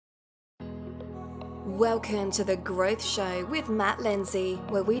Welcome to The Growth Show with Matt Lindsay,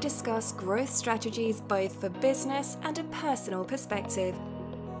 where we discuss growth strategies both for business and a personal perspective.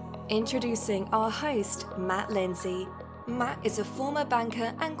 Introducing our host, Matt Lindsay. Matt is a former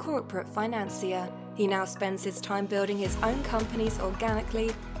banker and corporate financier. He now spends his time building his own companies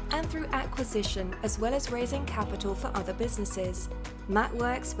organically and through acquisition, as well as raising capital for other businesses. Matt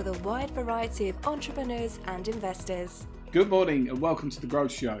works with a wide variety of entrepreneurs and investors. Good morning and welcome to The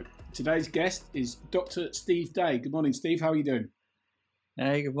Growth Show. Today's guest is Dr. Steve Day. Good morning, Steve. How are you doing?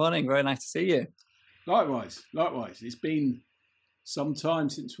 Hey, good morning. Very nice to see you. Likewise. It's been some time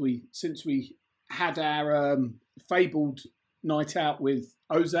since we had our fabled night out with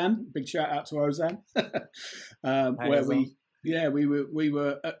Ozan. Big shout out to Ozan, where we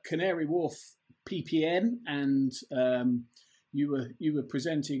were at Canary Wharf PPN, and you were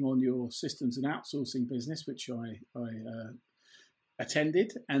presenting on your systems and outsourcing business, which I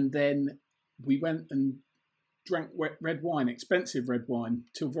attended, and then we went and drank red wine, expensive red wine,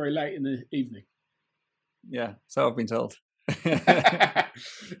 till very late in the evening. Yeah, so I've been told.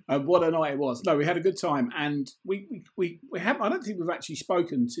 And what a night it was. No, we had a good time, and we haven't, I don't think we've actually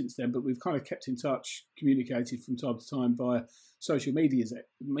spoken since then, but we've kind of kept in touch, communicated from time to time via social media,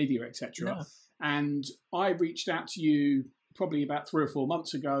 etc. Yeah. And I reached out to you probably about 3 or 4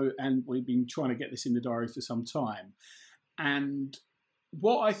 months ago, and we've been trying to get this in the diary for some time. And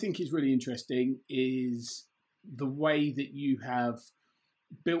what I think is really interesting is the way that you have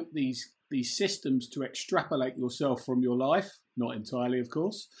built these systems to extrapolate yourself from your life, not entirely, of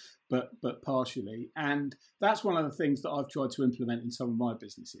course, but partially. And that's one of the things that I've tried to implement in some of my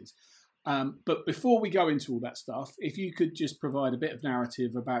businesses. But before we go into all that stuff, if you could just provide a bit of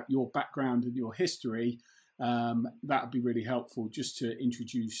narrative about your background and your history, that would be really helpful, just to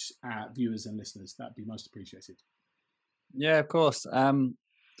introduce our viewers and listeners. That would be most appreciated. Yeah, of course.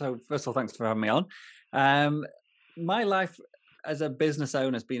 So first of all, thanks for having me on. My life as a business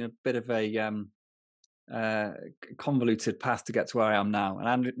owner has been a bit of a convoluted path to get to where I am now. And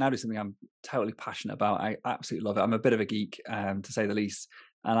I now do something I'm totally passionate about. I absolutely love it. I'm a bit of a geek, to say the least.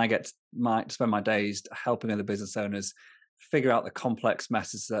 And I get to spend my days helping other business owners figure out the complex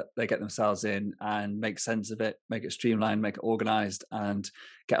messes that they get themselves in and make sense of it, make it streamlined, make it organized, and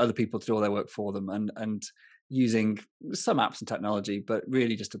get other people to do all their work for them. And using some apps and technology, but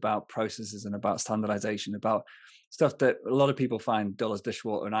really just about processes and about standardization, about stuff that a lot of people find dull as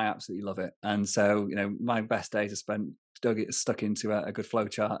dishwater, and I absolutely love it. And so, my best days are spent stuck into a good flow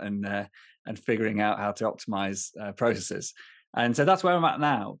chart and figuring out how to optimize processes. And so that's where I'm at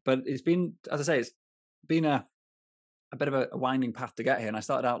now. But it's been, as I say, it's been a bit of a winding path to get here. And I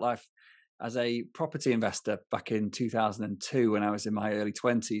started out life as a property investor back in 2002 when I was in my early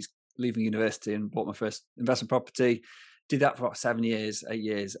 20s, leaving university, and bought my first investment property. Did that for about 8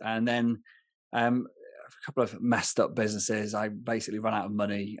 years. And then a couple of messed up businesses. I basically ran out of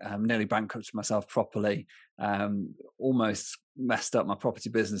money, nearly bankrupted myself properly, almost messed up my property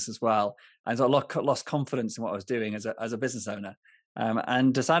business as well. And so I lost confidence in what I was doing as a business owner,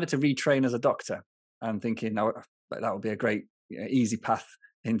 and decided to retrain as a doctor. And thinking that would be a great, easy path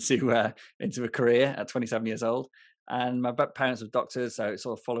into a career at 27 years old. And my parents were doctors, so it's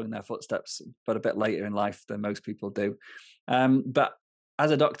sort of following their footsteps, but a bit later in life than most people do. But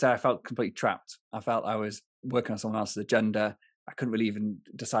as a doctor, I felt completely trapped. I felt I was working on someone else's agenda. I couldn't really even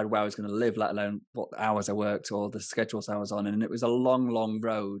decide where I was going to live, let alone what hours I worked or the schedules I was on. And it was a long, long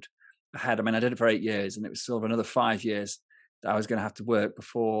road ahead. I mean, I did it for 8 years, and it was sort of another 5 years that I was going to have to work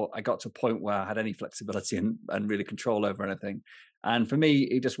before I got to a point where I had any flexibility and really control over anything. And for me,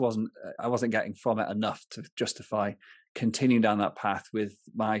 it just I wasn't getting from it enough to justify continuing down that path, with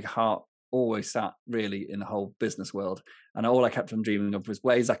my heart always sat really in the whole business world. And all I kept on dreaming of was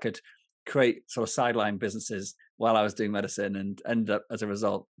ways I could create sort of sideline businesses while I was doing medicine, and end up as a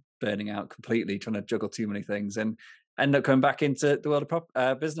result burning out completely, trying to juggle too many things, and end up going back into the world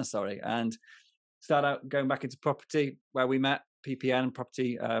of business, and start out going back into property, where we met, PPN,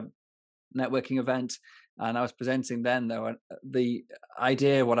 property networking event. And I was presenting then, though, the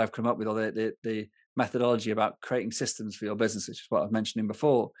idea, what I've come up with, or the methodology about creating systems for your business, which is what I've mentioned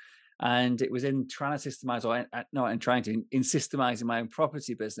before. And it was in trying to systemize, in systemizing my own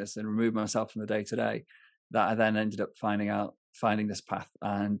property business and remove myself from the day to day, that I then ended up finding this path.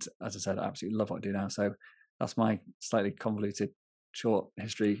 And as I said, I absolutely love what I do now. So that's my slightly convoluted, short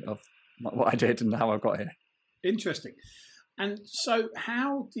history of what I did and how I got here. Interesting. And so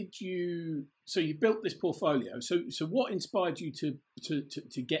you built this portfolio. So what inspired you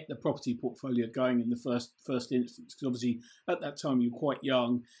to get the property portfolio going in the first instance? Because obviously at that time you were quite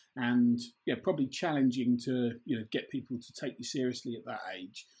young, and probably challenging to get people to take you seriously at that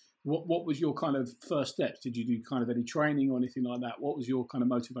age. What was your kind of first steps? Did you do kind of any training or anything like that? What was your kind of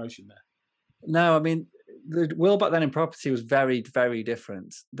motivation there? No, I mean, the world back then in property was very, very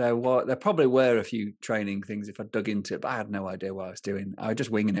different. There probably were a few training things if I dug into it, but I had no idea what I was doing. I was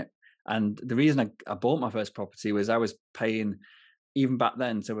just winging it. And the reason I bought my first property was I was paying, even back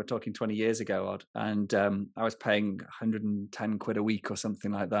then, so we're talking 20 years ago, odd, and I was paying 110 quid a week or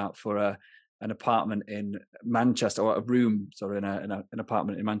something like that for an apartment in Manchester, or a room, sorry, in an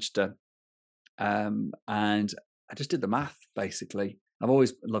apartment in Manchester. And I just did the math, basically. I've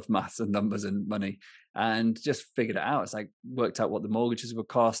always loved maths and numbers and money, and just figured it out. It's like worked out what the mortgages would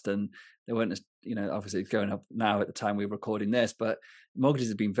cost, and they weren't as, obviously it's going up now at the time we were recording this, but mortgages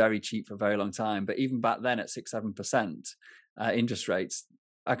have been very cheap for a very long time. But even back then at 6-7% interest rates,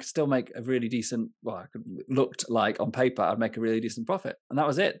 I could still make a really decent, looked like on paper, I'd make a really decent profit. And that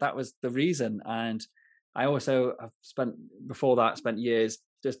was it. That was the reason. And I also have spent years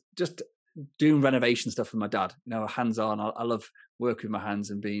just doing renovation stuff with my dad, hands-on. I love working with my hands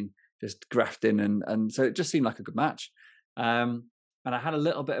and being just grafting. And so it just seemed like a good match. And I had a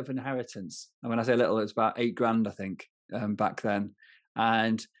little bit of inheritance. And when I say little, it was about $8,000, I think, back then.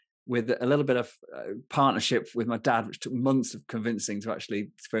 And with a little bit of partnership with my dad, which took months of convincing for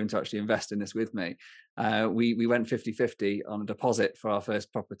him to actually invest in this with me. We went 50-50 on a deposit for our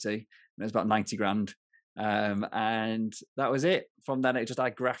first property, and it was about 90,000. And that was it. From then, I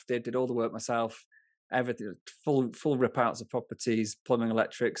grafted, did all the work myself, everything, full rip outs of properties, plumbing,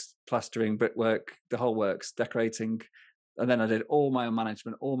 electrics, plastering, brickwork, the whole works, decorating. And then I did all my own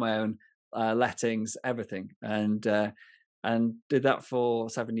management, all my own lettings, everything. And did that for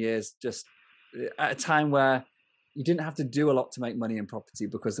 7 years, just at a time where you didn't have to do a lot to make money in property,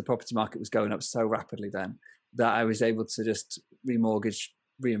 because the property market was going up so rapidly then, that I was able to just remortgage,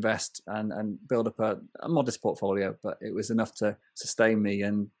 reinvest, and build up a modest portfolio. But it was enough to sustain me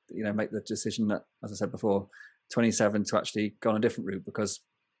and, make the decision that, as I said before, 27, to actually go on a different route, because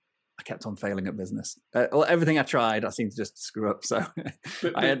I kept on failing at business. Everything I tried, I seemed to just screw up. So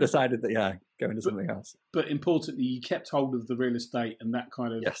I had decided that, go into something else. But importantly, you kept hold of the real estate, and that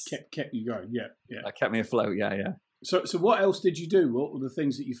kind of kept you going. Yeah. That kept me afloat. Yeah. So what else did you do? What were the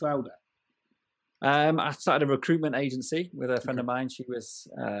things that you failed at? I started a recruitment agency with a friend of mine. She was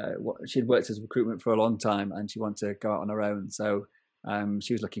she'd worked as recruitment for a long time, and she wanted to go out on her own. So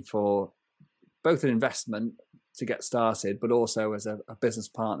she was looking for both an investment to get started, but also as a business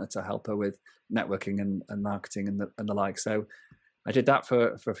partner to help her with networking and marketing and the like. So I did that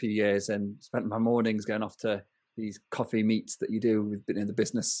for a few years, and spent my mornings going off to these coffee meets that you do with in the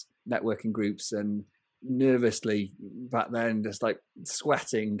business networking groups, and nervously back then, just like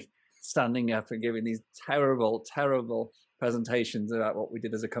sweating, standing up and giving these terrible presentations about what we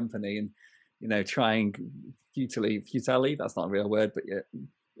did as a company, and trying futilely, that's not a real word, but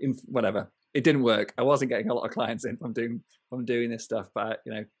whatever. It didn't work. I wasn't getting a lot of clients in from doing this stuff, but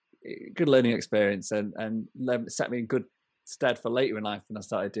good learning experience, and set me in good stead for later in life when I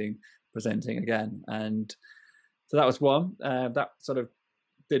started doing presenting again. And so that was one that sort of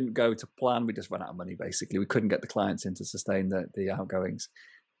didn't go to plan. We just ran out of money, basically. We couldn't get the clients in to sustain the outgoings.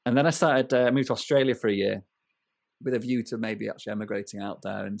 And then I moved to Australia for a year with a view to maybe actually emigrating out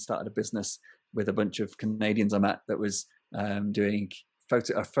there, and started a business with a bunch of Canadians I met that was doing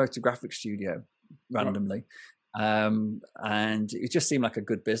a photographic studio randomly. And it just seemed like a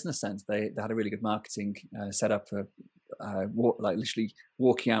good business sense. They had a really good marketing set up, like literally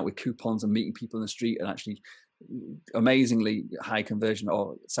walking out with coupons and meeting people in the street, and actually amazingly high conversion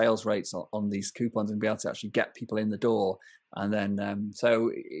or sales rates on these coupons, and be able to actually get people in the door. And then so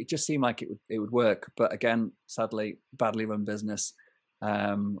it just seemed like it would work. But again, sadly, badly run business.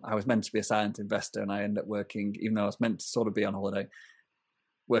 I was meant to be a silent investor, and I ended up working, even though I was meant to sort of be on holiday,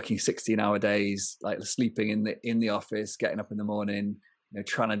 working 16-hour days, like sleeping in the office, getting up in the morning,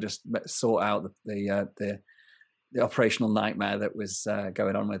 trying to just sort out the operational nightmare that was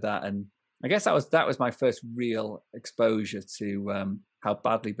going on with that. And I guess that was my first real exposure to how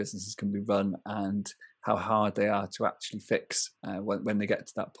badly businesses can be run, and how hard they are to actually fix when they get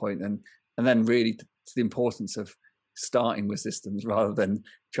to that point. And then really to the importance of starting with systems rather than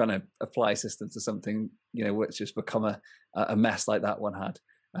trying to apply systems to something, which has become a mess like that one had.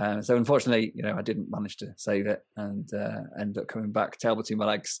 So unfortunately, I didn't manage to save it, and ended up coming back tail between my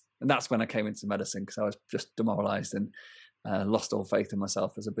legs. And that's when I came into medicine, because I was just demoralized and lost all faith in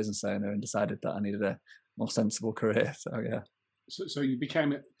myself as a business owner, and decided that I needed a more sensible career. So yeah. So you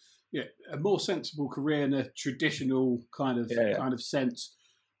became a more sensible career in a traditional kind of sense.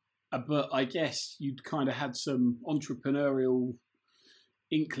 But I guess you'd kind of had some entrepreneurial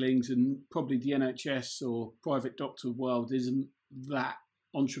inklings, and probably the NHS or private doctor world isn't that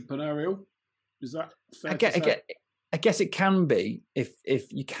entrepreneurial. Is that fair I to say? I guess it can be if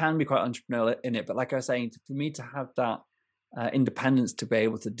you can be quite entrepreneurial in it. But like I was saying, for me to have that independence to be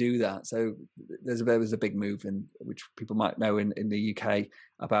able to do that. So there was a big move in which people might know in the UK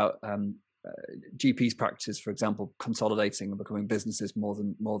about GPs practices, for example, consolidating and becoming businesses more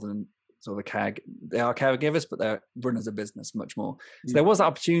than sort of a care. They are caregivers, but they're run as a business much more. So there was that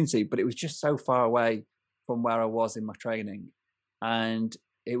opportunity, but it was just so far away from where I was in my training, and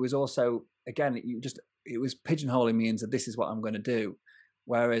it was also again it was pigeonholing me into this is what I'm going to do,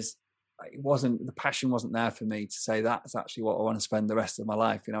 whereas the passion wasn't there for me to say that's actually what I want to spend the rest of my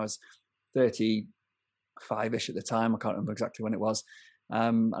life. I was 35-ish at the time. I can't remember exactly when it was.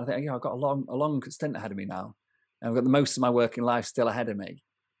 I think I've got a long stint ahead of me now, and I've got the most of my working life still ahead of me.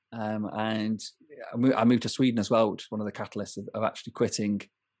 And I moved to Sweden as well, which is one of the catalysts of actually quitting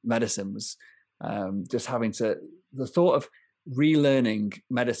medicine was just having the thought of relearning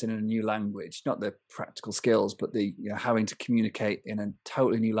medicine in a new language, not the practical skills, but the having to communicate in a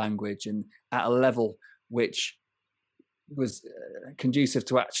totally new language and at a level which was conducive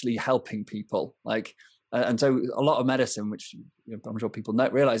to actually helping people. And so a lot of medicine, which I'm sure people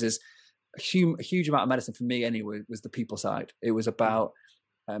realize, is a huge amount of medicine for me anyway was the people side. It was about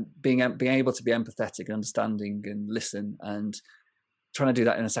being able to be empathetic and understanding and listen, and trying to do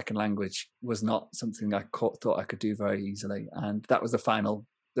that in a second language was not something I thought I could do very easily. And that was the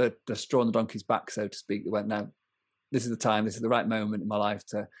straw on the donkey's back, so to speak. It went, no, this is the time, this is the right moment in my life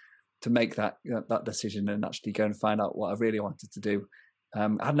to make that decision and actually go and find out what I really wanted to do. I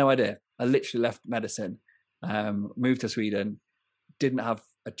had no idea. I literally left medicine, moved to Sweden, didn't have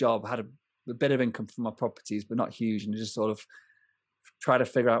a job, had a bit of income from my properties, but not huge, and just sort of try to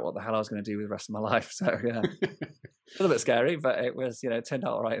figure out what the hell I was going to do with the rest of my life. So yeah, a little bit scary, but it was, it turned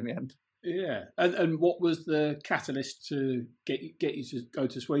out all right in the end. Yeah. And what was the catalyst to get you to go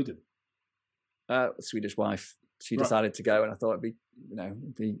to Sweden? Swedish wife. She decided to go, and I thought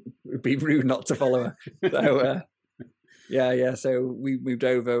it'd be rude not to follow her. So yeah. So we moved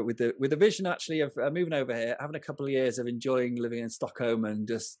over with the vision actually of moving over here, having a couple of years of enjoying living in Stockholm and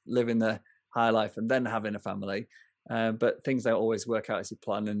just living the high life, and then having a family. But things don't always work out as you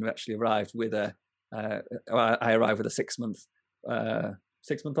plan, and we actually arrived with I arrived with a 6 month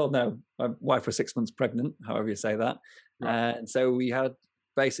 6 month old. No, my wife was 6 months pregnant, however you say that. And so we had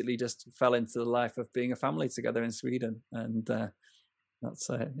basically just fell into the life of being a family together in Sweden, and that's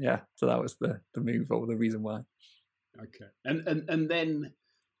so that was the move, or the reason why. Okay. And then,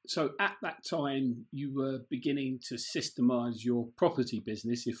 so at that time you were beginning to systemize your property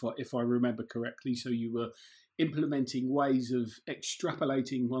business, if I remember correctly. So you were implementing ways of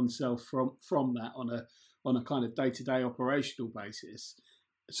extrapolating oneself from that on a kind of day-to-day operational basis.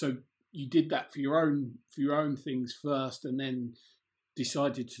 So you did that for your own things first, and then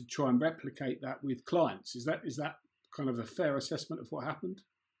decided to try and replicate that with clients. Is that kind of a fair assessment of what happened?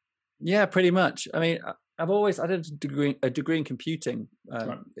 Yeah, pretty much. I mean, I did a degree in computing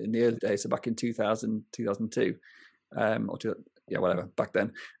in the early days, so back in 2000, 2002, whatever, back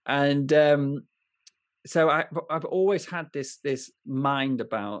then. And so I've always had this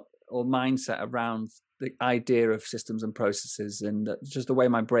mindset around the idea of systems and processes, and just the way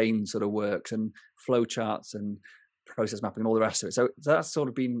my brain sort of works, and flow charts and process mapping and all the rest of it. So that's sort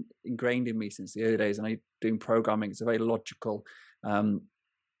of been ingrained in me since the early days. And I'm doing programming. It's a very logical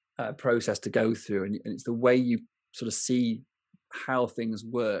process to go through, and it's the way you sort of see how things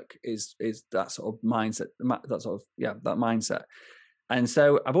work is that sort of mindset, that mindset. And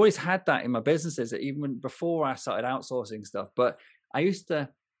so I've always had that in my businesses, even before I started outsourcing stuff. But I used to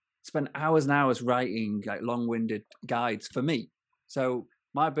spend hours and hours writing like long-winded guides for me. So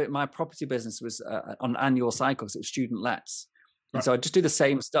my property business was on annual cycles. It was student lets, and so I just do the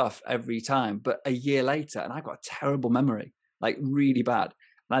same stuff every time, but a year later, and I got a terrible memory, like really bad.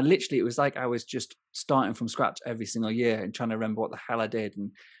 And it was like I was just starting from scratch every single year and trying to remember what the hell I did.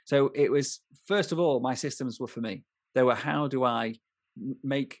 And so it was, first of all, my systems were for me. They were, how do I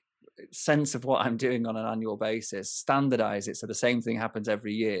make sense of what I'm doing on an annual basis, standardize it so the same thing happens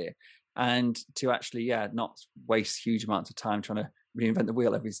every year, and to actually, not waste huge amounts of time trying to reinvent the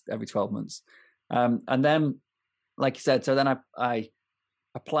wheel every 12 months. And then, like you said, so then I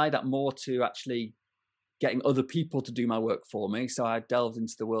applied that more to actually getting other people to do my work for me. So I delved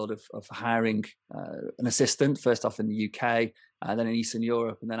into the world of hiring an assistant, first off in the UK, then in Eastern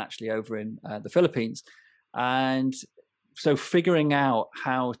Europe, and then actually over in the Philippines. And so figuring out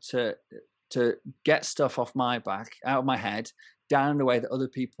how to get stuff off my back, out of my head, down the way that other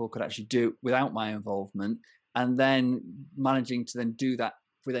people could actually do it without my involvement, and then managing to then do that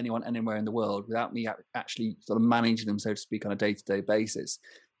with anyone anywhere in the world without me actually sort of managing them, so to speak, on a day-to-day basis.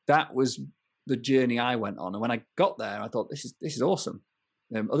 That was the journey I went on. And when I got there, I thought, this is awesome.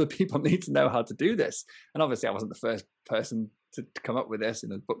 Other people need to know how to do this. And obviously I wasn't the first person to come up with this.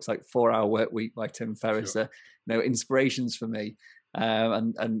 Books like 4-Hour Work Week by Tim Ferriss are, inspirations for me.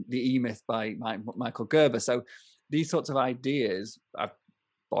 And The E-Myth by Michael Gerber. So these sorts of ideas I've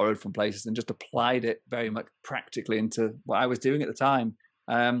borrowed from places and just applied it very much practically into what I was doing at the time.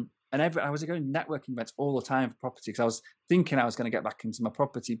 And I was going to networking events all the time for property, because I was thinking I was going to get back into my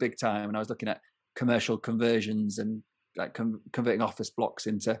property big time, and I was looking at commercial conversions and like converting office blocks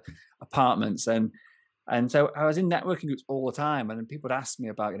into apartments, and so I was in networking groups all the time, and then people would ask me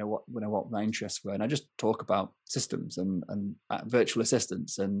about what my interests were, and I just talk about systems and virtual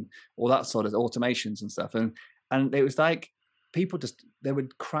assistants and all that sort of automations and stuff, and it was like people they were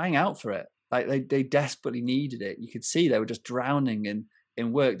crying out for it, like they desperately needed it. You could see they were just drowning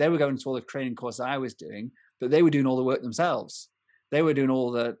in work. They were going to all the training courses I was doing, but they were doing all the work themselves. They were doing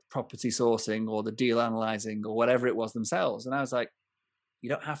all the property sourcing or the deal analyzing or whatever it was themselves. And I was like, you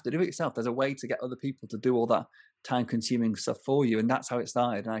don't have to do it yourself. There's a way to get other people to do all that time consuming stuff for you. And that's how it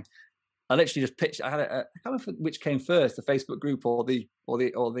started. And I literally just pitched, I can't remember which came first, the Facebook group or the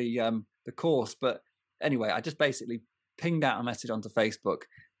course. But anyway, I just basically pinged out a message onto Facebook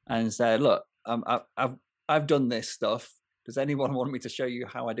and said, look, I've done this stuff. Does anyone want me to show you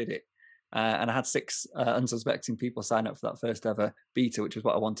how I did it? And I had 6 unsuspecting people sign up for that first ever beta, which was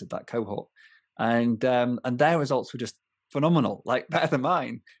what I wanted, that cohort. And their results were just phenomenal, like better than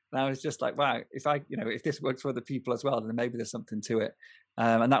mine. And I was just like, wow, if this works for other people as well, then maybe there's something to it.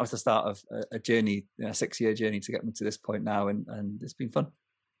 And that was the start of a journey, a 6-year journey to get me to this point now. And it's been fun.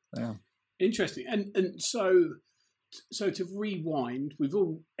 Yeah. Interesting. And so to rewind,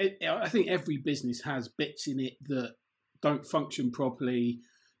 I think every business has bits in it that don't function properly,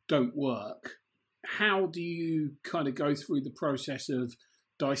 don't work. How do you kind of go through the process of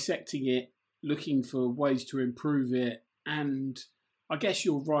dissecting it, looking for ways to improve it? And I guess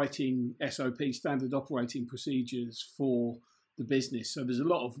you're writing SOP, standard operating procedures, for the business. So there's a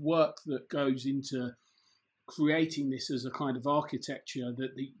lot of work that goes into creating this as a kind of architecture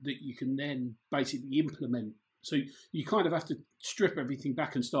that you can then basically implement. So you kind of have to strip everything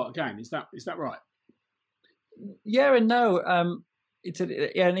back and start again. Is that right? Yeah and no. It's an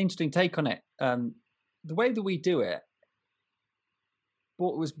interesting take on it. The way that we do it,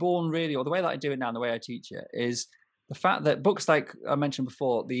 what was born really, or the way that I do it now and the way I teach it, is the fact that books like I mentioned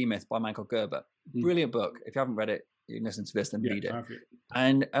before, The E-Myth by Michael Gerber, brilliant book. If you haven't read it, you can listen to this and read it.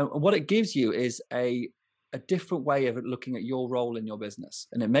 And what it gives you is a different way of looking at your role in your business.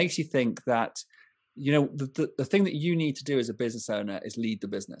 And it makes you think that, the thing that you need to do as a business owner is lead the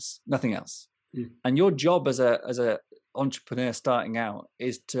business, nothing else. And your job as a entrepreneur starting out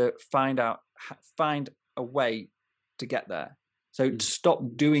is to find a way to get there. So to stop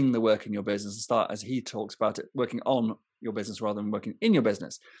doing the work in your business and start, as he talks about it, working on your business rather than working in your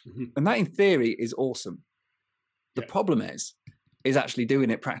business. And that in theory is awesome. The problem is actually doing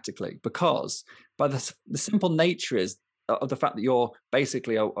it practically, because by the simple nature of the fact that you're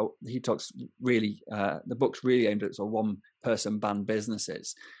basically, he talks really, the book's really aimed at sort of one person band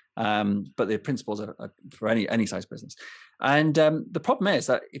businesses. But the principles are for any size business. And the problem is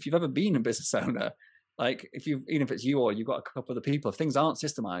that if you've ever been a business owner, like even if it's you or you've got a couple of people, if things aren't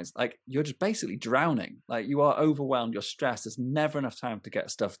systemized, like you're just basically drowning. Like you are overwhelmed, you're stressed. There's never enough time to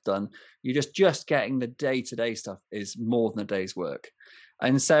get stuff done. You're just getting the day-to-day stuff is more than a day's work.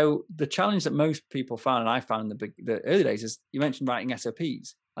 And so the challenge that most people found, and I found in the early days, is you mentioned writing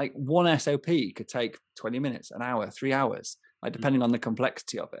SOPs. Like one SOP could take 20 minutes, an hour, 3 hours, like depending on the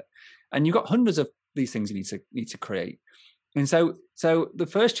complexity of it. And you've got hundreds of these things you need to create. And so the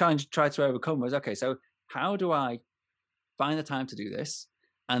first challenge to try to overcome was, okay, so how do I find the time to do this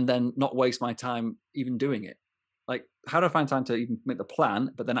and then not waste my time even doing it? Like, how do I find time to even make the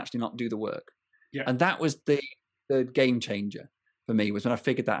plan, but then actually not do the work? Yeah. And that was the game changer for me, was when I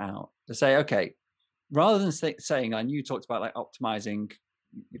figured that out, to say, okay, rather than saying, and you talked about like optimizing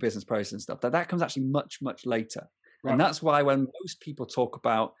your business process and stuff, that comes actually much, much later. Right. And that's why when most people talk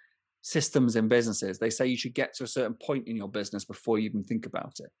about systems in businesses, they say you should get to a certain point in your business before you even think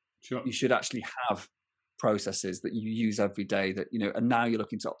about it. Sure. You should actually have processes that you use every day that, and now you're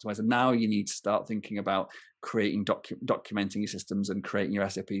looking to optimize, and now you need to start thinking about creating, documenting your systems and creating your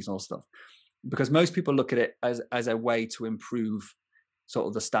SOPs and all stuff. Because most people look at it as a way to improve sort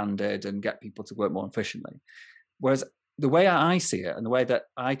of the standard and get people to work more efficiently. Whereas the way I see it and the way that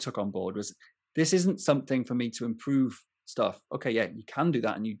I took on board was, this isn't something for me to improve stuff. Okay, yeah, you can do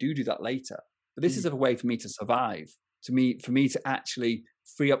that and you do that later. But this is a way for me to survive. for me to actually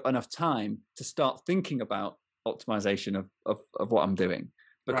free up enough time to start thinking about optimization of what I'm doing.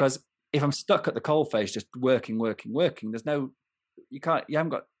 Because if I'm stuck at the coalface, just working, there's no, you haven't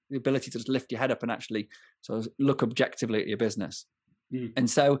got the ability to just lift your head up and actually sort of look objectively at your business. And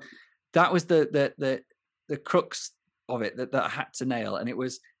so that was the crux of it that I had to nail. And it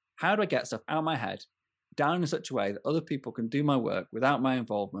was, how do I get stuff out of my head down in such a way that other people can do my work without my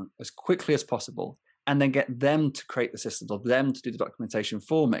involvement as quickly as possible, and then get them to create the systems or them to do the documentation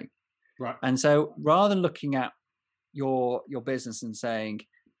for me. Right. And so rather than looking at your business and saying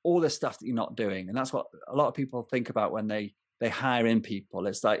all this stuff that you're not doing, and that's what a lot of people think about when they hire in people.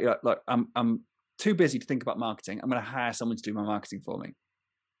 It's like, look, I'm too busy to think about marketing. I'm going to hire someone to do my marketing for me.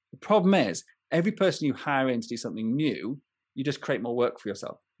 The problem is, every person you hire in to do something new, you just create more work for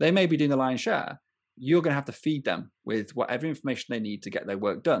yourself. They may be doing the lion's share. You're going to have to feed them with whatever information they need to get their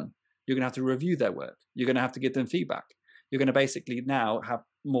work done. You're going to have to review their work. You're going to have to give them feedback. You're going to basically now have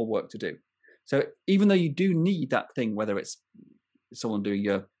more work to do. So even though you do need that thing, whether it's someone doing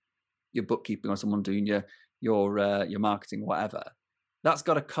your bookkeeping or someone doing your marketing, whatever, that's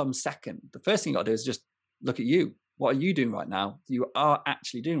got to come second. The first thing you got to do is just look at you. What are you doing right now? You are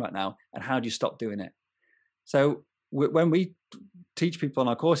actually doing right now, and how do you stop doing it? So when we teach people on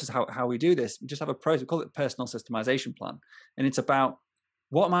our courses how we do this, we just have a process. We call it personal systemization plan, and it's about,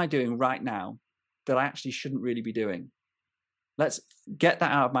 what am I doing right now that I actually shouldn't really be doing? Let's get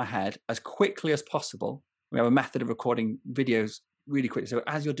that out of my head as quickly as possible. We have a method of recording videos really quickly. So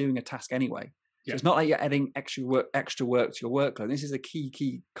as you're doing a task anyway, so it's not like you're adding extra work to your workload. This is a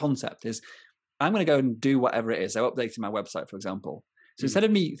key concept, is I'm going to go and do whatever it is. So updating my website, for example. So instead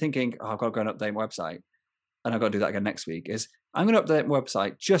of me thinking, I've got to go and update my website, and I've got to do that again next week, is I'm going to update my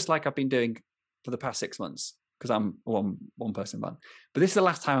website just like I've been doing for the past 6 months, because I'm one person man. But this is the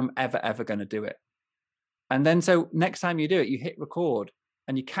last time I'm ever going to do it. And then so next time you do it, you hit record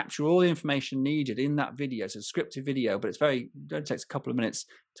and you capture all the information needed in that video. So it's a scripted video, but it only takes a couple of minutes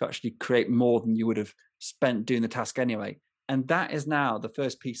to actually create more than you would have spent doing the task anyway. And that is now the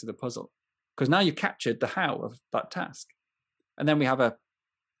first piece of the puzzle, because now you've captured the how of that task. And then we have a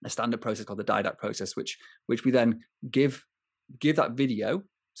standard process called the DIDAC process, which we then give that video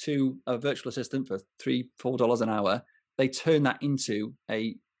to a virtual assistant for $3-4 an hour. They turn that into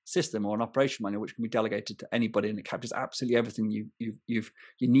a system or an operation manual, which can be delegated to anybody, and it captures absolutely everything you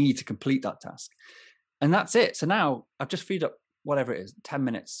need to complete that task. And that's it. So now I've just freed up whatever it is, 10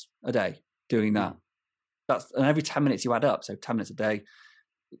 minutes a day doing that. And every 10 minutes you add up. So 10 minutes a day,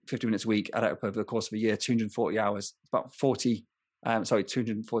 50 minutes a week, add up over the course of a year, 240 hours, about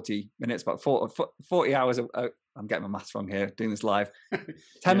 240 minutes, about 40 hours. I'm getting my maths wrong here, doing this live.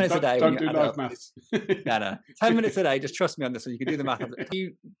 10 minutes a day. Don't do live maths. No. 10 minutes a day. Just trust me on this one. You can do the math. If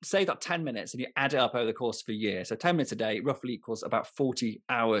you say that 10 minutes and you add it up over the course of a year, so 10 minutes a day roughly equals about 40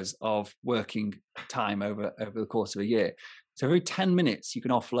 hours of working time over the course of a year. So every 10 minutes you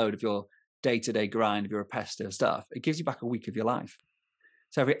can offload of your day-to-day grind, of your repetitive stuff. It gives you back a week of your life.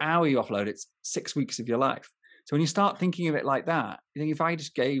 So every hour you offload, it's 6 weeks of your life. So when you start thinking of it like that, you think, if I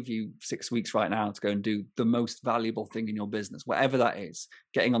just gave you 6 weeks right now to go and do the most valuable thing in your business, whatever that is,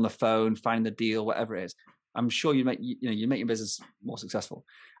 getting on the phone, finding the deal, whatever it is, I'm sure you make your business more successful.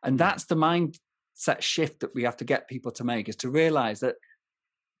 And that's the mindset shift that we have to get people to make, is to realize that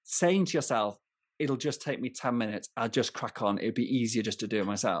saying to yourself, it'll just take me 10 minutes, I'll just crack on, it'd be easier just to do it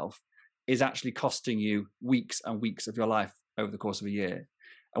myself, is actually costing you weeks and weeks of your life over the course of a year.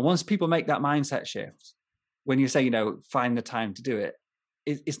 And once people make that mindset shift, when you say, find the time to do it,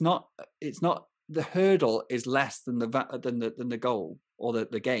 it's not the hurdle is less than the goal or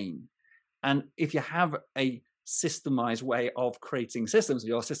the gain. And if you have a systemized way of creating systems,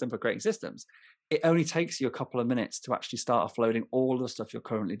 your system for creating systems, it only takes you a couple of minutes to actually start offloading all the stuff you're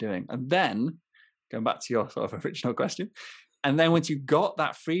currently doing. And then, going back to your sort of original question, and then once you've got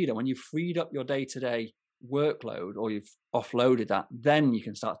that freedom, when you've freed up your day-to-day workload, or you've offloaded that, then you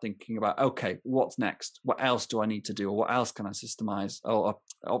can start thinking about, okay, what's next? What else do I need to do? Or what else can I systemize or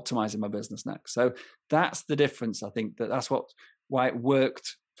optimize in my business next? So that's the difference. I think that's why it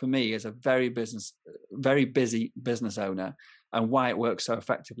worked for me as a very busy business owner, and why it works so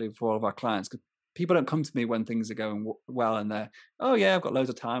effectively for all of our clients. Because people don't come to me when things are going well and they're, oh yeah, I've got loads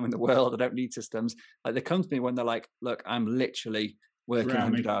of time in the world, I don't need systems. Like, they come to me when they're like, look, I'm literally working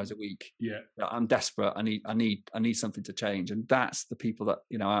 100 hours a week. Yeah, I'm desperate. I need something to change. And that's the people that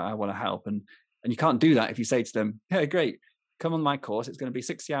I want to help. And you can't do that if you say to them, hey, great, come on my course. It's going to be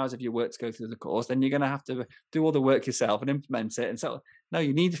 60 hours of your work to go through the course. Then you're going to have to do all the work yourself and implement it. And so, no,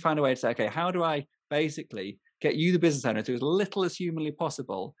 you need to find a way to say, okay, how do I basically get you, the business owner, to as little as humanly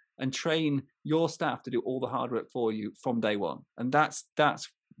possible, and train your staff to do all the hard work for you from day one. And that's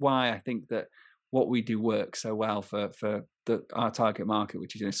why I think that what we do works so well for our target market,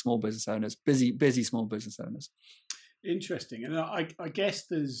 which is small business owners, busy small business owners. Interesting. And I guess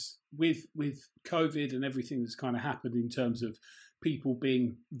there's with COVID and everything that's kind of happened in terms of people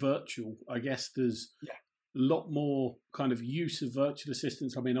being virtual, I guess there's a lot more kind of use of virtual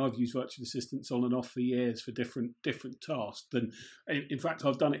assistants. I mean, I've used virtual assistants on and off for years for different tasks. And in fact,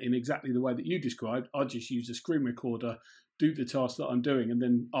 I've done it in exactly the way that you described. I just use a screen recorder, do the task that I'm doing, and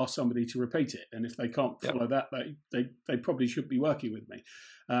then ask somebody to repeat it. And if they can't follow that, they probably should be working with me.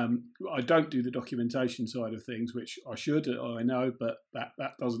 I don't do the documentation side of things, which I should, I know, but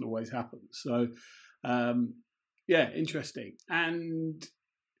that doesn't always happen. So, interesting. And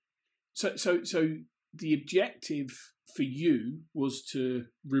so the objective for you was to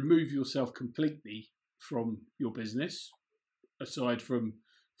remove yourself completely from your business, aside from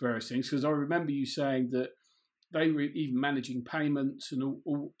various things. Because I remember you saying that they were even managing payments and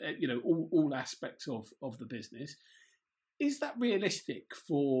all aspects of the business. Is that realistic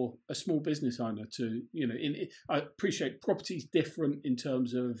for a small business owner to, I appreciate property's different in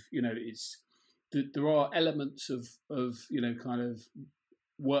terms of, there are elements of kind of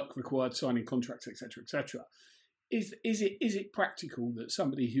work required, signing contracts, etc., etc. Is it practical that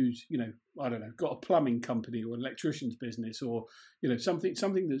somebody who's, I don't know, got a plumbing company or an electrician's business or,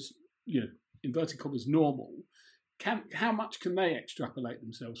 something that's, inverted commas normal, how much can they extrapolate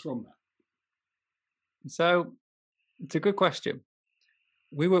themselves from that? So it's a good question.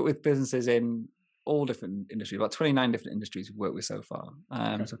 We work with businesses in all different industries, about 29 different industries we've worked with so far.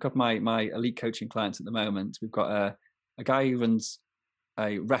 So a couple of my elite coaching clients at the moment, we've got a guy who runs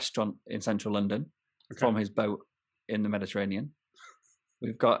a restaurant in central London from his boat in the Mediterranean.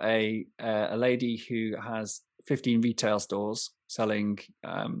 We've got a lady who has 15 retail stores selling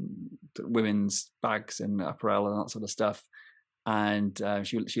women's bags and apparel and that sort of stuff. And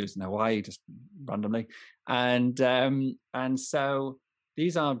she lives in Hawaii, just randomly. And so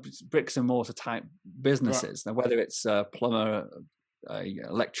these are bricks and mortar type businesses. Right. Now, whether it's a plumber, an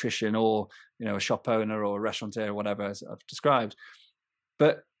electrician, or a shop owner or a restaurateur or whatever, as I've described.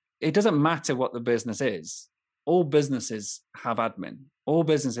 But it doesn't matter what the business is. All businesses have admin. All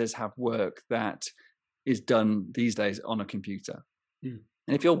businesses have work that is done these days on a computer. And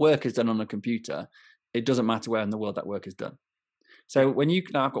if your work is done on a computer, it doesn't matter where in the world that work is done. So when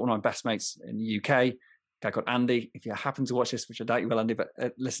I've got one of my best mates in the UK, a guy called Andy. If you happen to watch this, which I doubt you will, Andy, but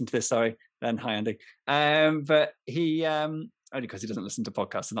listen to this, sorry, then hi, Andy. But he, only because he doesn't listen to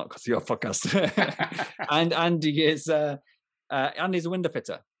podcasts and not because of your podcast. And Andy is, Andy's a window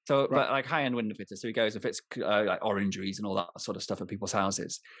fitter. So, but like high-end window fitter. So he goes and fits like orangeries and all that sort of stuff at people's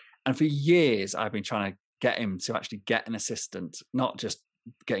houses. And for years, I've been trying to get him to actually get an assistant, not just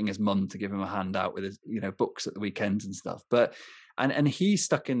getting his mum to give him a hand out with his, books at the weekends and stuff. But and he's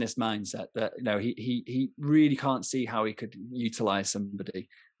stuck in this mindset that he really can't see how he could utilize somebody.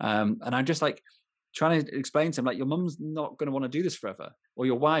 And I'm just like trying to explain to him, like, your mum's not going to want to do this forever, or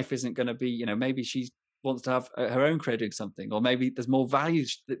your wife isn't going to be, maybe she wants to have her own career doing something, or maybe there's more value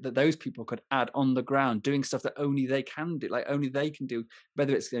that those people could add on the ground, doing stuff that only they can do, like only they can do,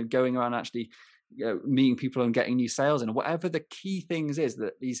 whether it's going around actually meeting people and getting new sales in, or whatever the key things is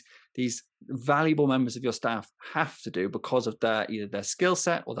that these valuable members of your staff have to do because of either their skill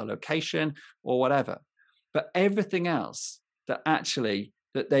set or their location or whatever. But everything else that actually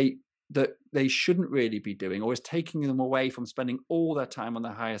that they shouldn't really be doing, or is taking them away from spending all their time on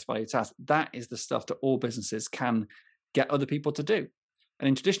their highest value tasks, that is the stuff that all businesses can get other people to do. And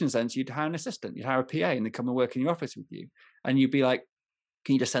in traditional sense, you'd hire an assistant, you'd hire a PA, and they come and work in your office with you, and you'd be like,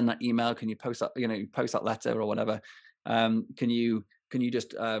 can you just send that email? Can you post that, post that letter or whatever? Can you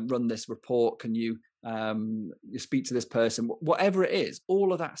just run this report? Can you speak to this person? Whatever it is,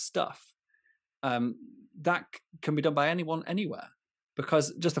 all of that stuff, that can be done by anyone, anywhere.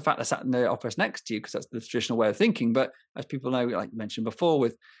 Because just the fact they're sat in the office next to you, because that's the traditional way of thinking. But as people know, like you mentioned before,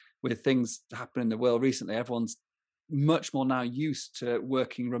 with things happening in the world recently, everyone's much more now used to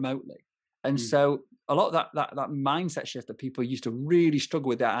working remotely. And so a lot of that mindset shift that people used to really struggle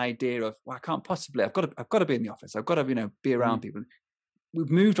with, that idea of, well, I can't possibly, I've got to be in the office, I've got to be around people. We've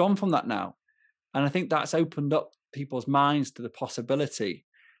moved on from that now, and I think that's opened up people's minds to the possibility.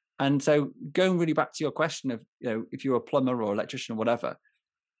 And so going really back to your question of, if you're a plumber or electrician or whatever,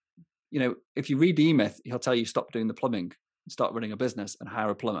 if you read the E-Myth, he'll tell you stop doing the plumbing, start running a business and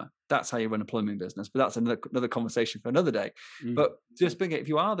hire a plumber. That's how you run a plumbing business. But that's another conversation for another day. But just bring it, if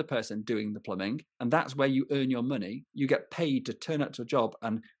you are the person doing the plumbing and that's where you earn your money, you get paid to turn up to a job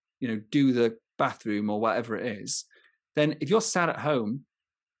and, do the bathroom or whatever it is. Then if you're sat at home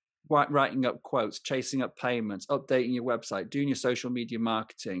writing up quotes, chasing up payments, updating your website, doing your social media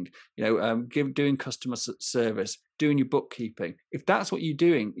marketing, doing customer service, doing your bookkeeping. If that's what you're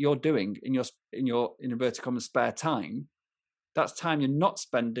doing in your inverted commas spare time, that's time you're not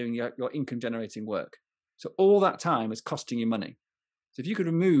spent doing your income generating work. So all that time is costing you money. So if you could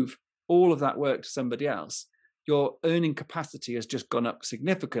remove all of that work to somebody else, your earning capacity has just gone up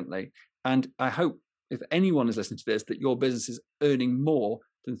significantly. And I hope if anyone is listening to this, that your business is earning more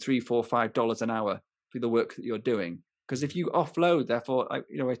than $3, $4, $5 an hour for the work that you're doing. Because if you offload, therefore, I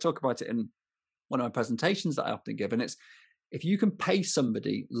talk about it in one of my presentations that I often give, and it's if you can pay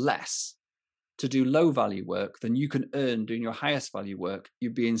somebody less to do low value work than you can earn doing your highest value work,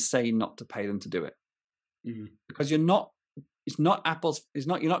 you'd be insane not to pay them to do it. Mm-hmm. Because you're not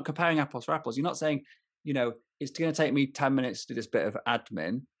comparing apples for apples. You're not saying, it's going to take me 10 minutes to do this bit of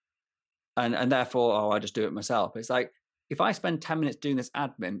admin and therefore, I just do it myself. It's like, if I spend 10 minutes doing this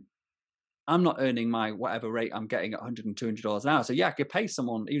admin, I'm not earning my whatever rate I'm getting at $100 and $200 an hour. So yeah, I could pay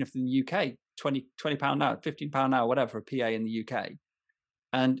someone, even if in the UK, £20 an hour, £15 an hour, whatever, for a PA in the UK.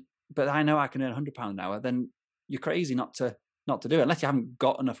 But I know I can earn £100 an hour, then you're crazy not to do it, unless you haven't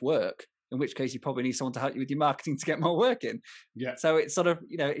got enough work, in which case you probably need someone to help you with your marketing to get more work in. Yeah. So it's sort of,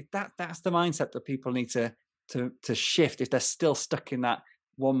 that's the mindset that people need to shift if they're still stuck in that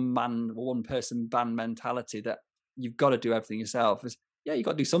one person band mentality that you've got to do everything yourself. You've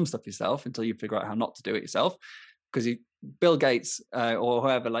got to do some stuff yourself until you figure out how not to do it yourself. Because Bill Gates or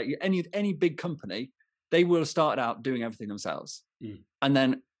whoever, like any big company, they will start out doing everything themselves. And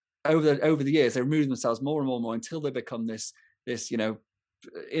then over the years, they remove themselves more and more until they become this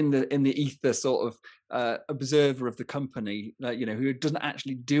in the ether sort of observer of the company, who doesn't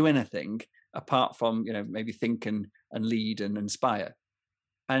actually do anything apart from maybe think and lead and inspire.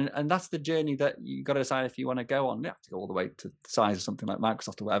 And that's the journey that you got to decide if you want to go on. You have to go all the way to the size of something like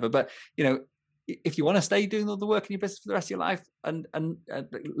Microsoft or whatever. But if you want to stay doing all the work in your business for the rest of your life and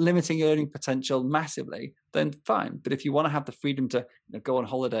limiting your earning potential massively, then fine. But if you want to have the freedom to go on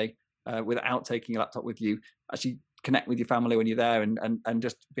holiday without taking your laptop with you, actually connect with your family when you're there and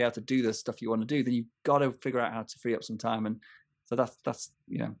just be able to do the stuff you want to do, then you've got to figure out how to free up some time. And so that's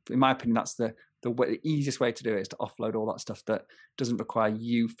in my opinion, that's the easiest way to do it, is to offload all that stuff that doesn't require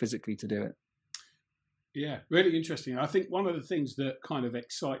you physically to do it. Yeah, really interesting. I think one of the things that kind of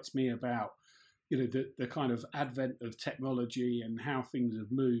excites me about the kind of advent of technology and how things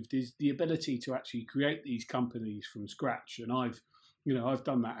have moved is the ability to actually create these companies from scratch. And I've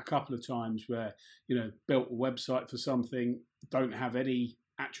done that a couple of times where, built a website for something, don't have any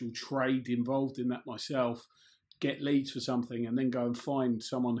actual trade involved in that myself, get leads for something, and then go and find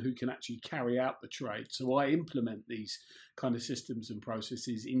someone who can actually carry out the trade. So I implement these kind of systems and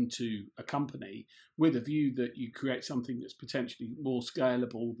processes into a company with a view that you create something that's potentially more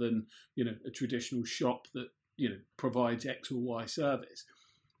scalable than, a traditional shop that, provides X or Y service.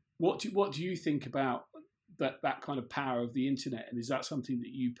 What do you think about that kind of power of the internet, and is that something that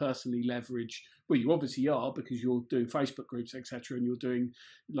you personally leverage? Well, you obviously are, because you're doing Facebook groups, etc., and you're doing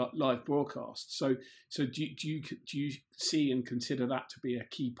live broadcasts. So do you see and consider that to be a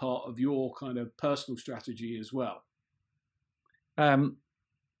key part of your kind of personal strategy as well?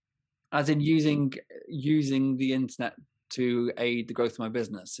 As in using the internet to aid the growth of my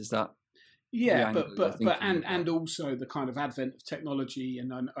business, is that? Yeah, but also the kind of advent of technology.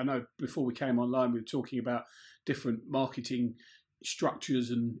 And I know before we came online, we were talking about different marketing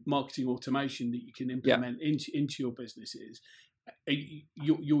structures and marketing automation that you can implement into your businesses.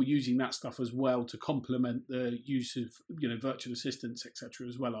 You're using that stuff as well to complement the use of virtual assistants, etc.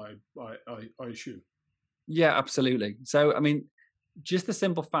 as well. I assume. Yeah, absolutely. So I mean, just the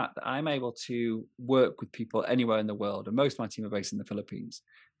simple fact that I'm able to work with people anywhere in the world, and most of my team are based in the Philippines.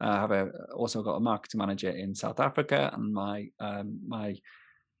 I've also got a marketing manager in South Africa, and my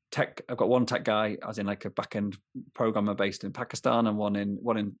tech. I've got one tech guy, as in like a back-end programmer based in Pakistan, and one in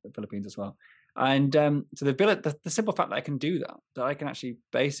the Philippines as well. And so the simple fact that I can do that I can actually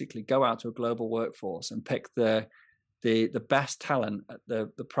basically go out to a global workforce and pick the best talent at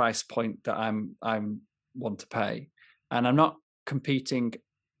the price point that I'm want to pay, and I'm not competing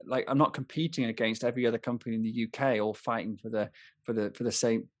against every other company in the UK, or fighting for the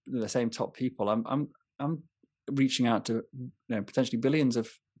same top people. I'm reaching out to potentially billions of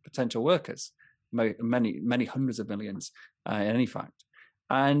potential workers, many hundreds of millions in any fact,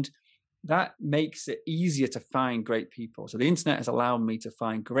 and that makes it easier to find great people. So the internet has allowed me to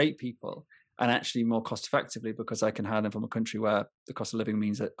find great people, and actually more cost effectively, because I can hire them from a country where the cost of living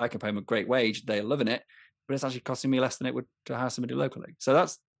means that I can pay them a great wage, they're loving it, but it's actually costing me less than it would to hire somebody locally. So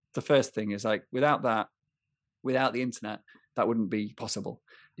that's the first thing, is like without the internet, that wouldn't be possible.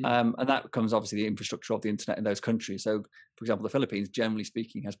 And that becomes obviously the infrastructure of the internet in those countries. So, for example, the Philippines, generally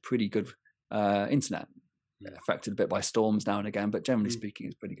speaking, has pretty good internet, affected a bit by storms now and again, but generally speaking,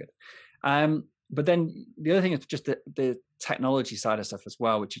 it's pretty good. But then the other thing is just the technology side of stuff as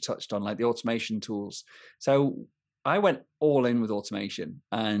well, which you touched on, like the automation tools. So I went all in with automation,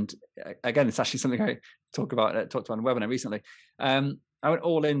 and again, it's actually something I talked about on a webinar recently. I went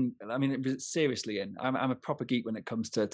all in. I mean, it was seriously in. I'm a proper geek when it comes to